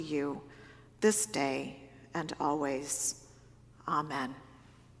you this day and always. Amen.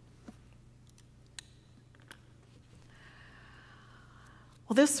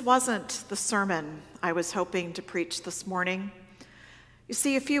 Well, this wasn't the sermon I was hoping to preach this morning. You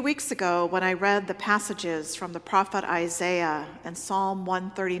see, a few weeks ago, when I read the passages from the prophet Isaiah and Psalm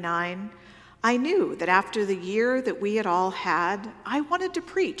 139, I knew that after the year that we had all had, I wanted to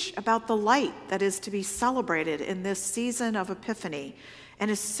preach about the light that is to be celebrated in this season of Epiphany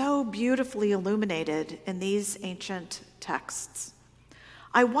and is so beautifully illuminated in these ancient texts.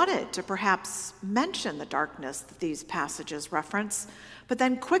 I wanted to perhaps mention the darkness that these passages reference, but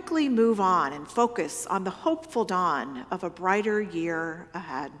then quickly move on and focus on the hopeful dawn of a brighter year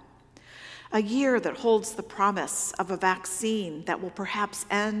ahead. A year that holds the promise of a vaccine that will perhaps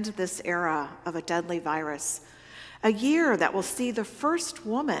end this era of a deadly virus. A year that will see the first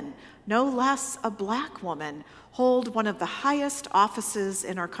woman, no less a Black woman, hold one of the highest offices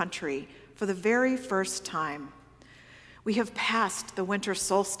in our country for the very first time. We have passed the winter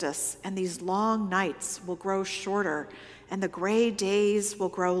solstice, and these long nights will grow shorter, and the gray days will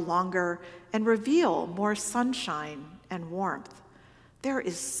grow longer and reveal more sunshine and warmth. There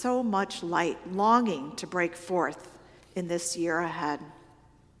is so much light longing to break forth in this year ahead.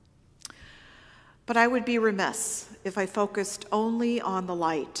 But I would be remiss if I focused only on the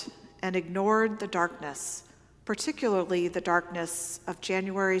light and ignored the darkness, particularly the darkness of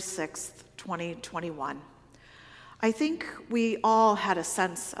January 6th, 2021. I think we all had a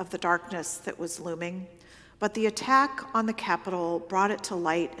sense of the darkness that was looming, but the attack on the Capitol brought it to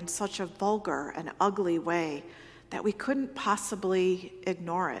light in such a vulgar and ugly way that we couldn't possibly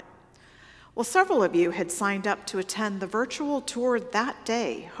ignore it. Well, several of you had signed up to attend the virtual tour that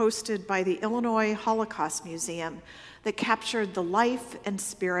day hosted by the Illinois Holocaust Museum that captured the life and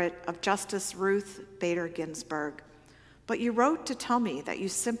spirit of Justice Ruth Bader Ginsburg. But you wrote to tell me that you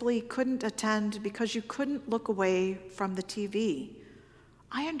simply couldn't attend because you couldn't look away from the TV.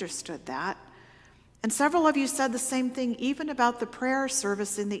 I understood that. And several of you said the same thing even about the prayer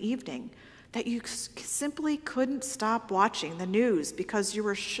service in the evening, that you simply couldn't stop watching the news because you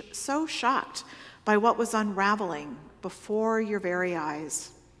were so shocked by what was unraveling before your very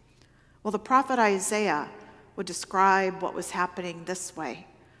eyes. Well, the prophet Isaiah would describe what was happening this way: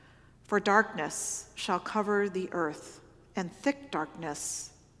 "For darkness shall cover the earth, and thick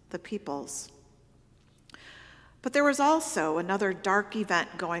darkness the peoples." But there was also another dark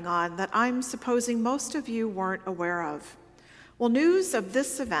event going on that I'm supposing most of you weren't aware of. Well, news of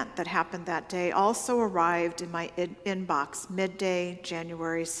this event that happened that day also arrived in my inbox midday,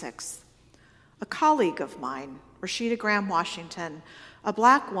 January 6th. A colleague of mine, Rashida Graham Washington, a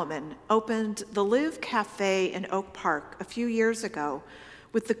Black woman, opened the Live Cafe in Oak Park a few years ago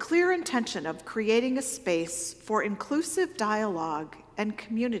with the clear intention of creating a space for inclusive dialogue and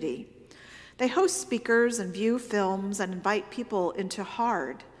community. They host speakers and view films and invite people into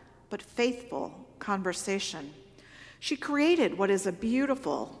hard but faithful conversation. She created what is a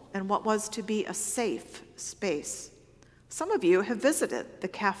beautiful and what was to be a safe space. Some of you have visited the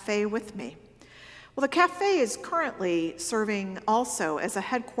cafe with me. Well, the cafe is currently serving also as a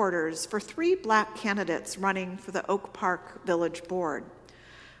headquarters for 3 Black candidates running for the Oak Park Village Board.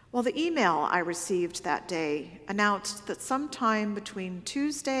 Well, the email I received that day announced that sometime between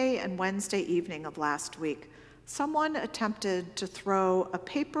Tuesday and Wednesday evening of last week, someone attempted to throw a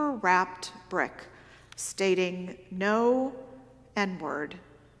paper-wrapped brick stating "No N-word"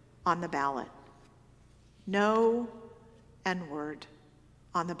 on the ballot. No N-word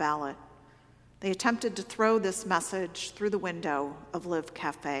on the ballot. They attempted to throw this message through the window of Live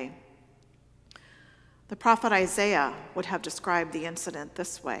Cafe. The prophet Isaiah would have described the incident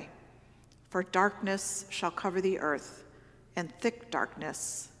this way: "For darkness shall cover the earth, and thick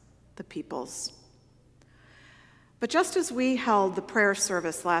darkness the peoples." But just as we held the prayer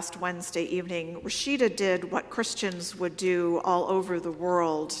service last Wednesday evening, Rashida did what Christians would do all over the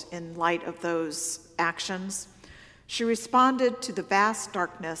world in light of those actions. She responded to the vast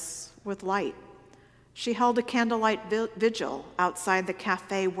darkness with light. She held a candlelight vigil outside the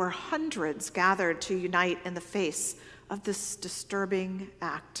cafe where hundreds gathered to unite in the face of this disturbing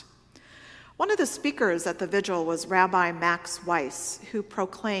act. One of the speakers at the vigil was Rabbi Max Weiss, who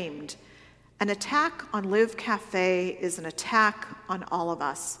proclaimed, "An attack on Live Cafe is an attack on all of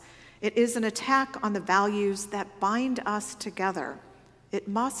us. It is an attack on the values that bind us together. It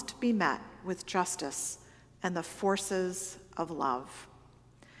must be met with justice and the forces of love."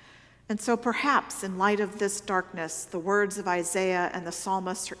 And so perhaps in light of this darkness, the words of Isaiah and the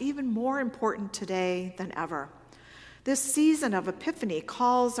psalmist are even more important today than ever. This season of Epiphany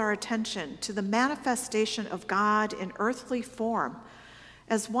calls our attention to the manifestation of God in earthly form,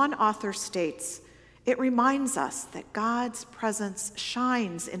 As one author states, it reminds us that God's presence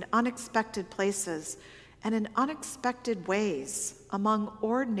shines in unexpected places and in unexpected ways among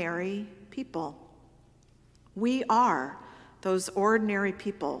ordinary people. We are those ordinary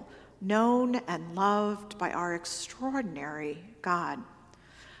people, known and loved by our extraordinary God.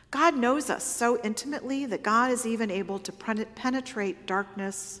 God knows us so intimately that God is even able to penetrate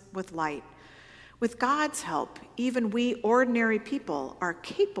darkness with light. With God's help, even we ordinary people are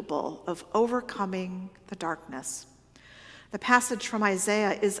capable of overcoming the darkness. The passage from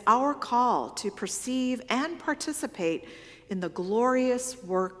Isaiah is our call to perceive and participate in the glorious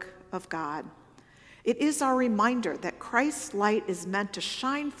work of God. It is our reminder that Christ's light is meant to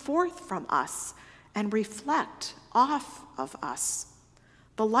shine forth from us and reflect off of us.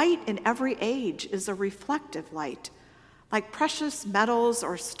 The light in every age is a reflective light. Like precious metals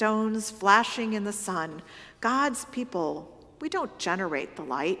or stones flashing in the sun, God's people, we don't generate the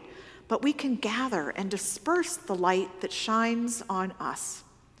light, but we can gather and disperse the light that shines on us.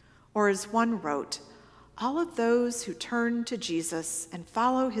 Or as one wrote, all of those who turn to Jesus and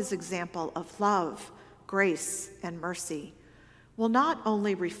follow his example of love, grace, and mercy will not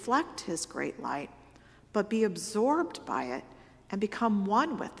only reflect his great light, but be absorbed by it and become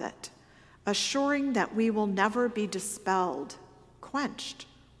one with it, assuring that we will never be dispelled, quenched,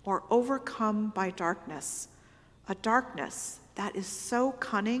 or overcome by darkness, a darkness that is so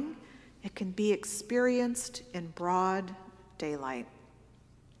cunning it can be experienced in broad daylight.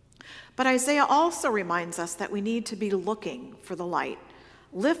 But Isaiah also reminds us that we need to be looking for the light.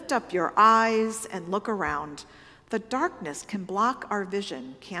 Lift up your eyes and look around. The darkness can block our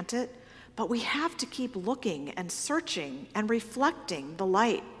vision, can't it? But we have to keep looking and searching and reflecting the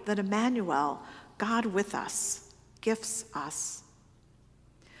light that Emmanuel, God with us, gifts us.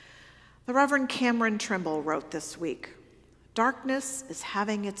 The Reverend Cameron Trimble wrote this week, darkness is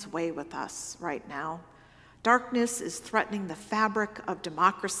having its way with us right now. Darkness is threatening the fabric of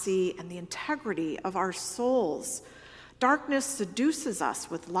democracy and the integrity of our souls. Darkness seduces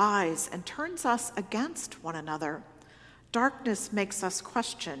us with lies and turns us against one another. Darkness makes us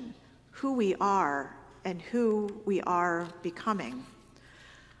question who we are and who we are becoming.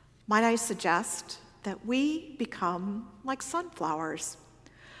 Might I suggest that we become like sunflowers?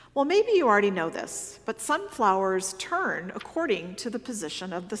 Well, maybe you already know this, but sunflowers turn according to the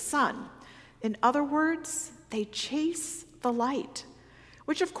position of the sun. In other words, they chase the light,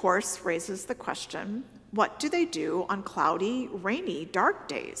 which of course raises the question, what do they do on cloudy, rainy, dark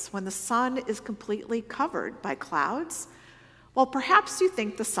days when the sun is completely covered by clouds? Well, perhaps you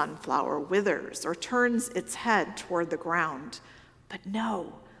think the sunflower withers or turns its head toward the ground. But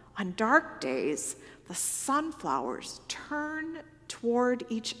no, on dark days, the sunflowers turn toward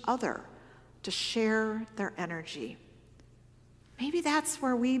each other to share their energy. Maybe that's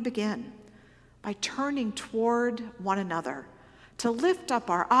where we begin, by turning toward one another, to lift up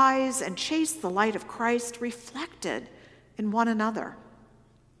our eyes and chase the light of Christ reflected in one another.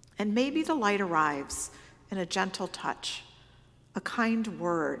 And maybe the light arrives in a gentle touch, a kind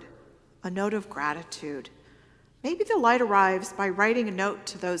word, a note of gratitude. Maybe the light arrives by writing a note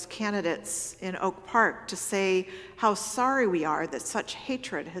to those candidates in Oak Park to say how sorry we are that such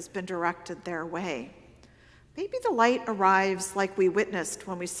hatred has been directed their way. Maybe the light arrives like we witnessed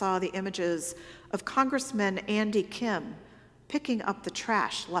when we saw the images of Congressman Andy Kim picking up the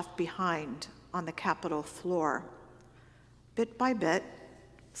trash left behind on the Capitol floor. Bit by bit,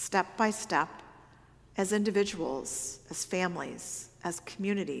 step by step, as individuals, as families, as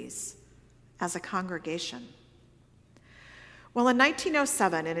communities, as a congregation. Well, in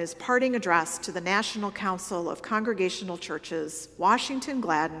 1907, in his parting address to the National Council of Congregational Churches, Washington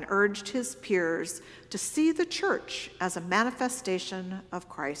Gladden urged his peers to see the church as a manifestation of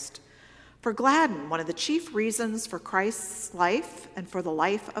Christ. For Gladden, one of the chief reasons for Christ's life and for the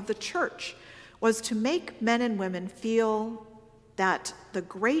life of the church was to make men and women feel that the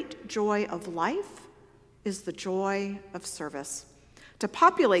great joy of life is the joy of service. To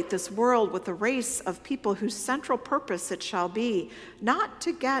populate this world with a race of people whose central purpose it shall be, not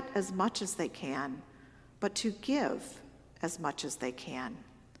to get as much as they can, but to give as much as they can.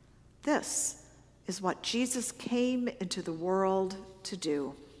 This is what Jesus came into the world to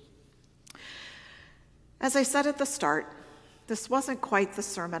do. As I said at the start, this wasn't quite the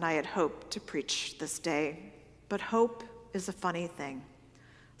sermon I had hoped to preach this day, but hope is a funny thing.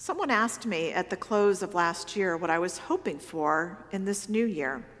 Someone asked me at the close of last year what I was hoping for in this new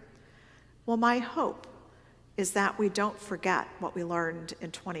year. Well, my hope is that we don't forget what we learned in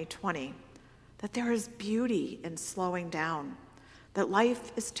 2020, that there is beauty in slowing down, that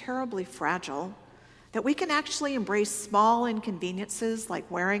life is terribly fragile, that we can actually embrace small inconveniences like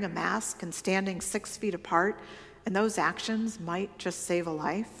wearing a mask and standing 6 feet apart, and those actions might just save a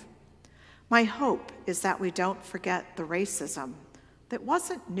life. My hope is that we don't forget the racism that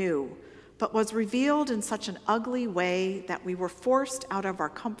wasn't new, but was revealed in such an ugly way that we were forced out of our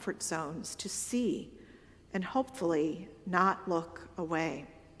comfort zones to see and hopefully not look away.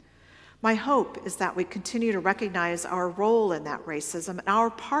 My hope is that we continue to recognize our role in that racism and our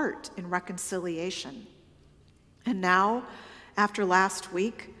part in reconciliation. And now, after last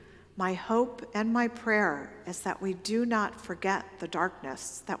week, my hope and my prayer is that we do not forget the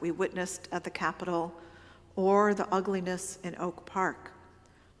darkness that we witnessed at the Capitol or the ugliness in Oak Park.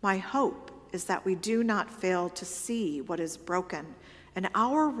 My hope is that we do not fail to see what is broken and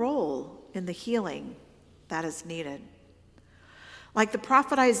our role in the healing that is needed. Like the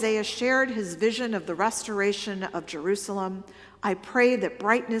prophet Isaiah shared his vision of the restoration of Jerusalem, I pray that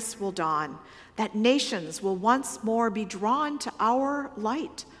brightness will dawn, that nations will once more be drawn to our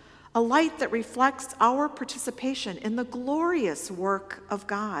light, a light that reflects our participation in the glorious work of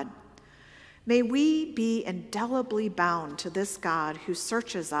God. May we be indelibly bound to this God who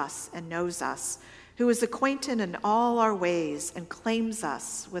searches us and knows us, who is acquainted in all our ways and claims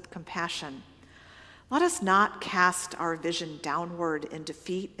us with compassion. Let us not cast our vision downward in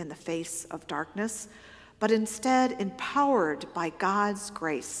defeat in the face of darkness, but instead, empowered by God's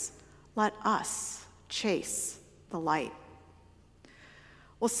grace, let us chase the light.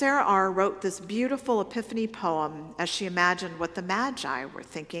 Well, Sarah R. wrote this beautiful Epiphany poem as she imagined what the Magi were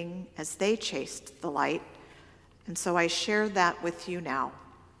thinking as they chased the light, and so I share that with you now.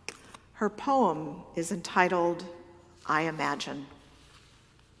 Her poem is entitled, I Imagine.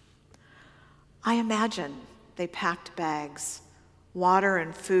 I imagine they packed bags, water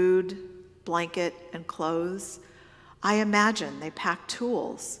and food, blanket and clothes. I imagine they packed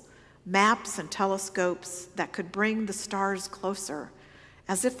tools, maps and telescopes that could bring the stars closer,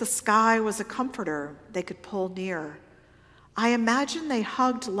 as if the sky was a comforter they could pull near. I imagine they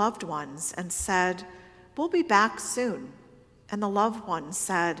hugged loved ones and said, we'll be back soon. And the loved one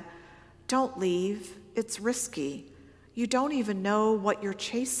said, don't leave, it's risky. You don't even know what you're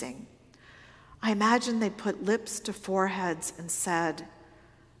chasing. I imagine they put lips to foreheads and said,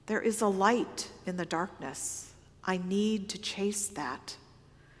 there is a light in the darkness. I need to chase that.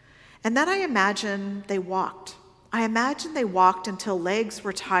 And then I imagine they walked. I imagine they walked until legs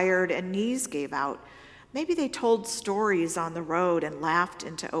were tired and knees gave out. Maybe they told stories on the road and laughed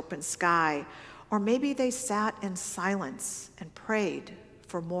into open sky. Or maybe they sat in silence and prayed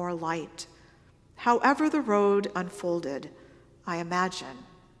for more light. However the road unfolded, I imagine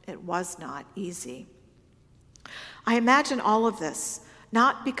it was not easy. I imagine all of this,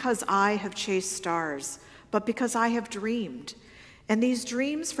 not because I have chased stars, but because I have dreamed. And these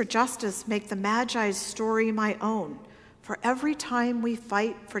dreams for justice make the Magi's story my own. For every time we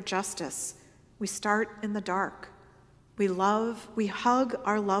fight for justice, we start in the dark. We hug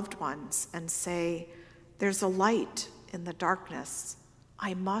our loved ones and say, there's a light in the darkness.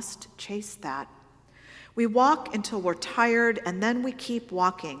 I must chase that. We walk until we're tired, and then we keep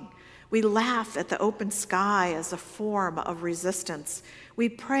walking. We laugh at the open sky as a form of resistance. We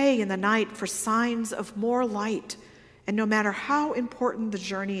pray in the night for signs of more light. And no matter how important the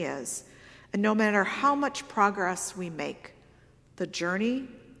journey is, and no matter how much progress we make, the journey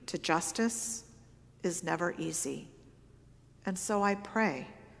to justice is never easy. And so I pray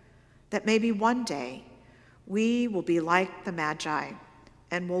that maybe one day we will be like the Magi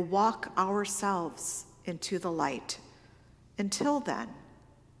and will walk ourselves into the light. Until then,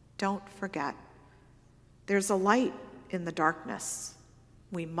 don't forget, there's a light in the darkness.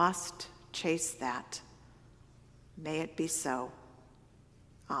 We must chase that. May it be so.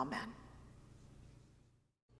 Amen.